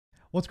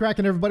What's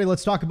cracking, everybody?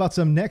 Let's talk about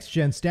some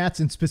next-gen stats,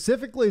 and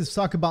specifically let's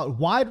talk about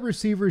wide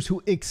receivers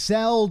who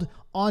excelled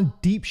on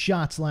deep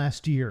shots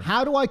last year.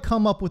 How do I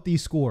come up with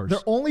these scores? They're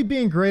only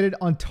being graded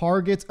on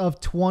targets of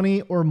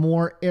 20 or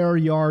more air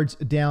yards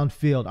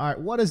downfield. All right,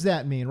 what does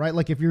that mean, right?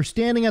 Like if you're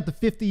standing at the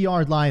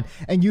 50-yard line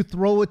and you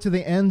throw it to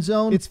the end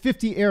zone, it's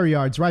 50 air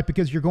yards, right?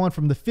 Because you're going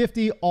from the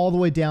 50 all the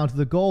way down to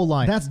the goal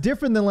line. That's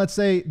different than, let's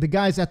say, the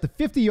guy's at the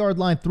 50-yard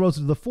line throws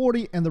it to the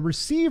 40 and the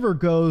receiver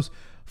goes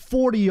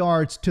 40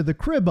 yards to the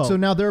cribbo. So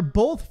now they're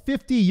both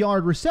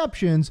 50-yard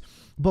receptions,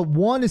 but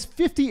one is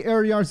 50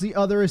 air yards, the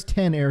other is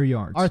 10 air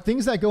yards. Are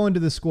things that go into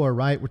the score,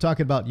 right? We're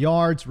talking about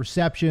yards,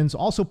 receptions,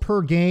 also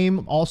per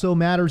game also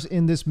matters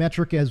in this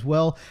metric as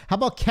well. How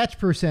about catch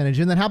percentage?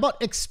 And then how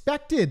about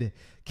expected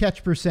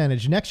catch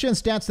percentage? Next Gen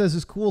Stats does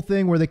this cool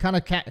thing where they kind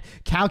of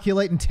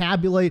calculate and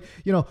tabulate,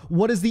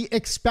 what is the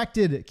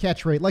expected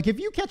catch rate? Like if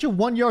you catch a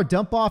 1-yard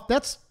dump off,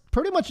 that's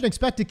pretty much an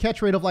expected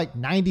catch rate of like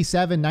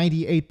 97,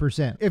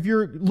 98%. If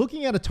you're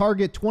looking at a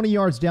target 20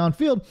 yards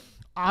downfield,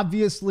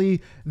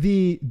 obviously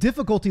the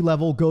difficulty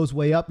level goes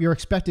way up. Your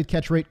expected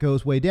catch rate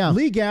goes way down.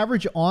 League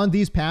average on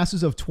these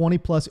passes of 20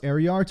 plus air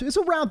yards is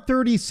around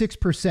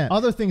 36%.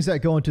 Other things that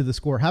go into the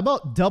score. How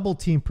about double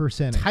team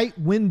percentage? Tight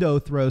window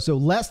throw, so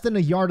less than a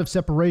yard of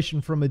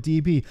separation from a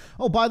DB.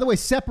 Oh, by the way,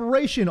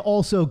 separation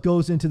also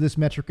goes into this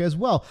metric as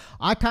well.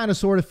 I kind of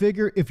sort of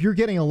figure if you're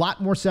getting a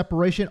lot more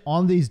separation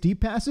on these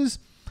deep passes,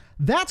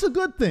 that's a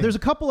good thing. There's a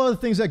couple other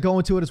things that go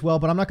into it as well,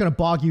 but I'm not going to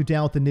bog you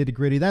down with the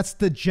nitty-gritty. That's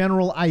the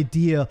general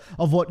idea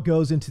of what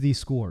goes into these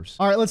scores.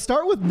 All right, let's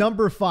start with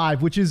number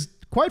 5, which is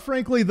quite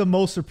frankly the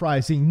most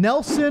surprising.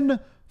 Nelson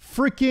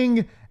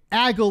freaking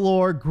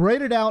Agholor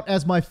graded out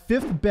as my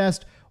 5th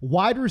best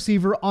wide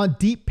receiver on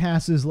deep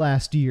passes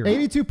last year.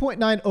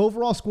 82.9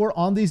 overall score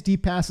on these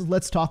deep passes.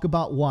 Let's talk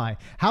about why.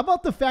 How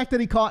about the fact that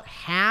he caught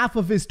half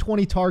of his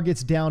 20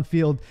 targets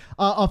downfield?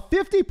 A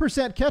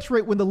 50% catch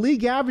rate when the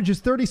league average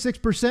is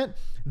 36%.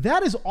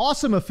 That is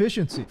awesome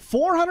efficiency.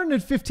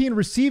 415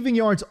 receiving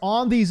yards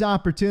on these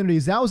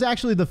opportunities. That was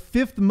actually the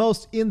 5th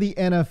most in the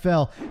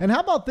NFL. And how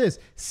about this?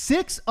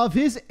 6 of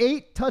his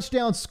 8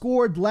 touchdowns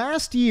scored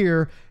last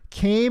year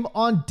came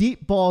on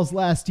deep balls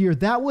last year.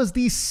 That was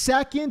the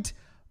 2nd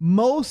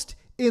most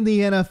in the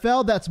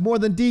NFL. That's more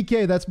than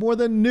DK. That's more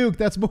than Nuke.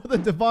 That's more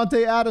than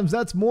Devontae Adams.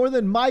 That's more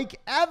than Mike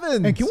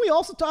Evans. And can we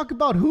also talk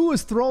about who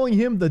is throwing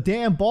him the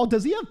damn ball?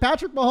 Does he have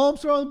Patrick Mahomes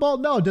throwing the ball?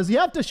 No. Does he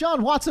have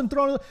Deshaun Watson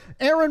throwing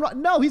Aaron?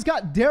 No, he's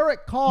got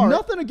Derek Carr.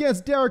 Nothing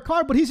against Derek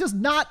Carr, but he's just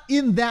not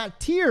in that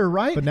tier,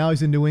 right? But now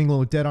he's in New England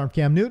with dead arm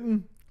Cam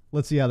Newton.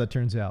 Let's see how that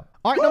turns out.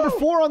 All right, number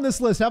 4 on this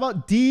list. How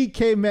about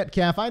DK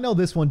Metcalf? I know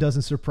this one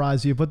doesn't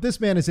surprise you, but this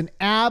man is an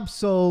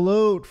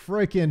absolute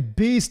freaking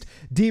beast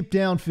deep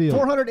downfield.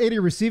 480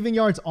 receiving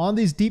yards on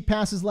these deep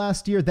passes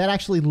last year. That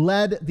actually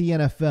led the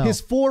NFL. His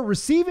 4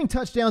 receiving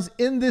touchdowns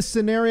in this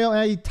scenario,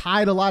 he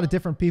tied a lot of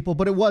different people,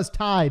 but it was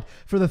tied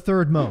for the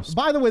 3rd most.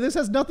 By the way, this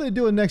has nothing to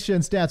do with next gen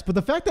stats, but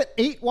the fact that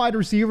 8 wide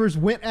receivers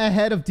went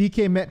ahead of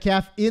DK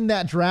Metcalf in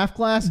that draft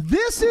class,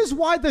 this is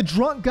why the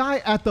drunk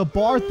guy at the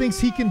bar thinks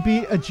he can be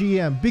a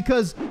GM,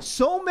 because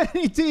so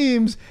many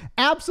teams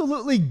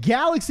absolutely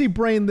galaxy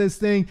brain this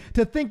thing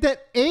to think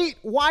that 8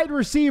 wide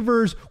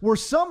receivers were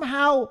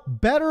somehow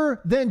better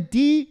than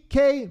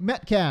DK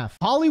Metcalf.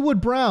 Hollywood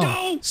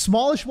Brown,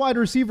 smallish wide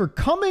receiver,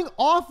 coming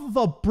off of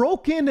a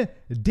broken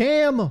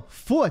damn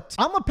foot.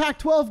 I'm a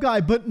Pac-12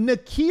 guy, but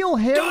N'Keal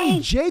Harry,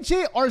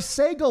 JJ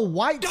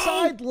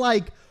Arcega-Whiteside,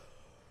 like,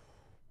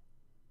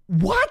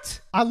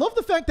 what? I love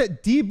the fact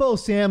that Deebo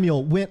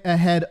Samuel went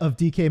ahead of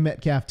DK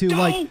Metcalf too.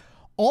 Like,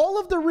 all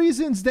of the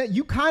reasons that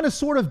you kind of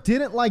sort of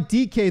didn't like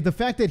DK, the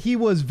fact that he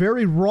was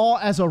very raw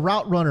as a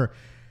route runner,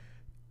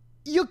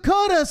 you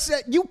could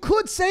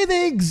say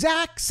the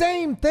exact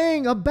same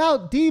thing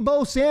about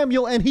Deebo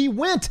Samuel, and he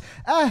went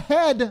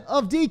ahead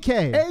of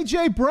DK.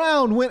 AJ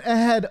Brown went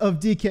ahead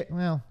of DK.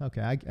 Well,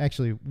 okay,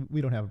 actually,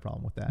 we don't have a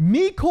problem with that.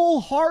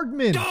 Mecole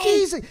Hardman.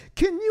 Jeez,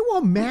 can you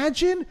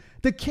imagine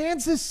the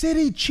Kansas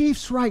City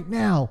Chiefs right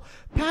now?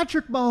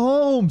 Patrick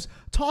Mahomes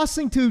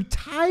tossing to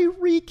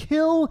Tyreek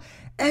Hill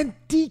and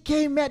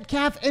DK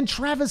Metcalf and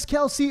Travis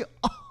Kelce.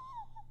 Oh,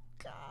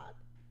 God.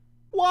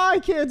 Why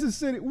Kansas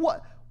City?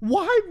 What?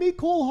 Why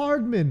Mecole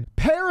Hardman?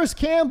 Paris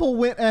Campbell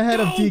went ahead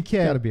of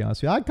DK. Gotta be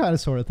honest with you, I kind of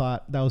sort of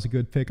thought that was a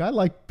good pick. I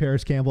like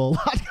Paris Campbell a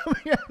lot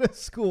coming out of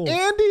school.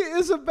 Andy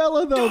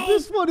Isabella, though,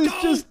 this one is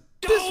just,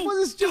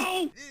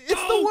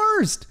 it's the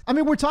worst. I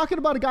mean, we're talking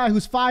about a guy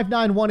who's 5'9",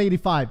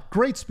 185.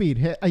 Great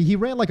speed. He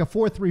ran like a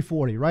 4.3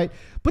 40, right?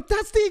 But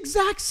that's the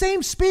exact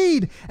same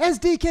speed as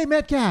DK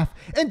Metcalf.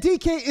 And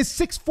DK is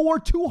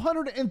 6'4",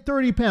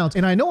 230 pounds.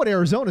 And I know what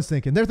Arizona's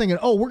thinking. They're thinking,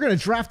 oh, we're going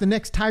to draft the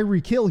next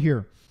Tyreek Hill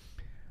here.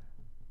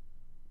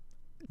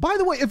 By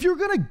the way, if you're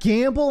going to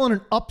gamble on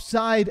an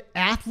upside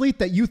athlete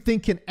that you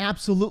think can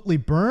absolutely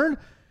burn,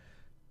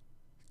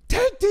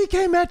 take DK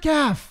DK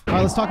Metcalf. All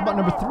right, let's talk about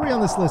number 3 on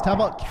this list. How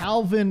about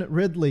Calvin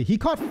Ridley? He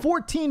caught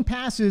 14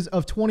 passes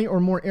of 20 or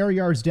more air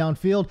yards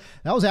downfield.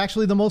 That was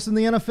actually the most in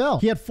the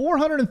NFL. He had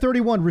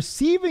 431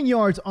 receiving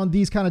yards on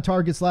these kind of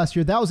targets last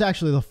year. That was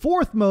actually the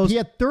 4th most. He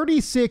had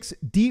 36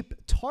 deep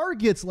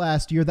targets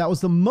last year. That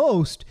was the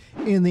most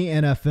in the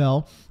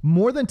NFL.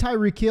 More than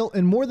Tyreek Hill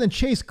and more than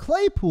Chase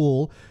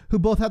Claypool, who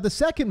both had the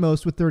 2nd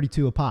most with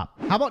 32 a pop.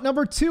 How about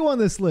number 2 on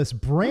this list?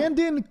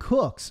 Brandon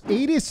Cooks,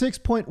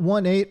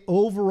 86.18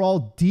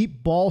 overall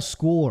deep ball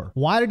score.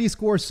 Why did he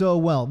score so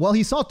well? Well,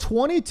 he saw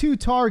 22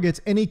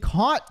 targets and he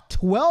caught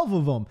 12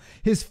 of them.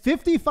 His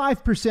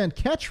 55%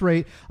 catch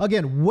rate,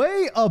 again,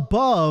 way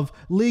above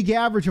league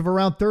average of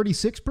around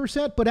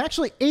 36%, but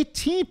actually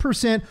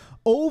 18%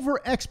 over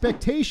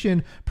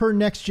expectation per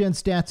Next Gen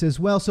Stats as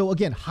well. So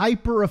again,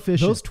 hyper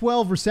efficient. Those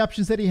 12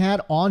 receptions that he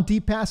had on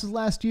deep passes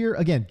last year,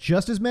 again,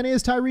 just as many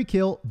as Tyreek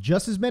Hill,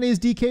 just as many as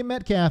DK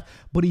Metcalf,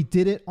 but he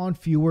did it on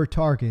fewer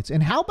targets.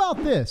 And how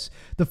about this?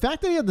 The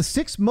fact that he had the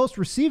 6th most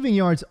receiving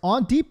yards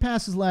on deep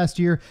passes last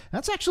year,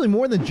 that's actually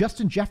more than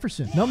Justin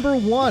Jefferson. Number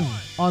 1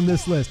 on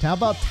this list. How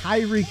about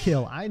Tyreek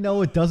Hill? I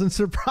know it doesn't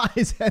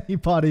surprise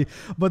anybody,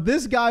 but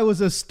this guy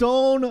was a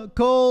stone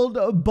cold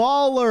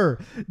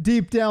baller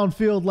deep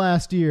downfield last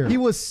year. He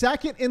was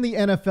 2nd in the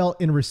NFL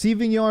in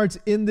receiving yards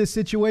in this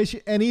situation,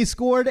 and he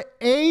scored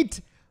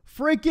 8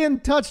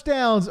 freaking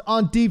touchdowns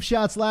on deep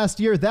shots last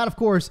year. That, of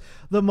course,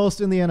 the most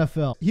in the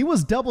NFL. He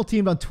was double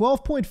teamed on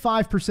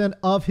 12.5%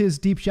 of his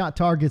deep shot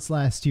targets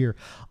last year.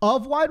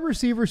 Of wide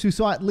receivers who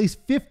saw at least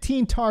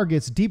 15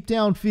 targets deep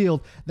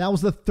downfield, that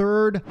was the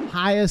 3rd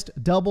highest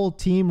double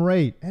team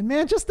rate. And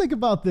man, just think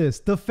about this.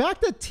 The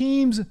fact that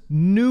teams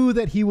knew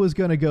that he was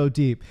going to go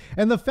deep,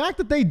 and the fact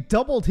that they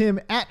doubled him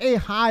at a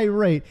high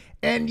rate,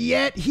 and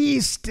yet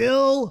he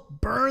still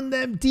burned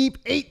them deep.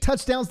 8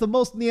 touchdowns, the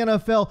most in the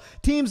NFL.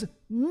 Teams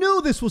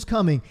knew this was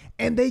coming,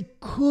 and they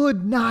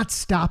could not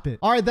stop it.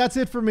 All right, that's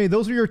it for me.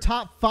 Those are your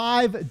top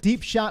 5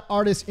 deep shot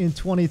artists in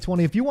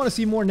 2020. If you want to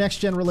see more Next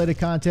Gen related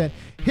content,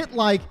 hit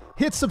like,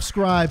 hit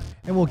subscribe,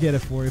 and we'll get it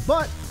for you.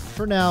 But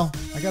for now,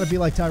 I got to be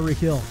like Tyreek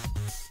Hill.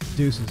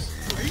 Deuces.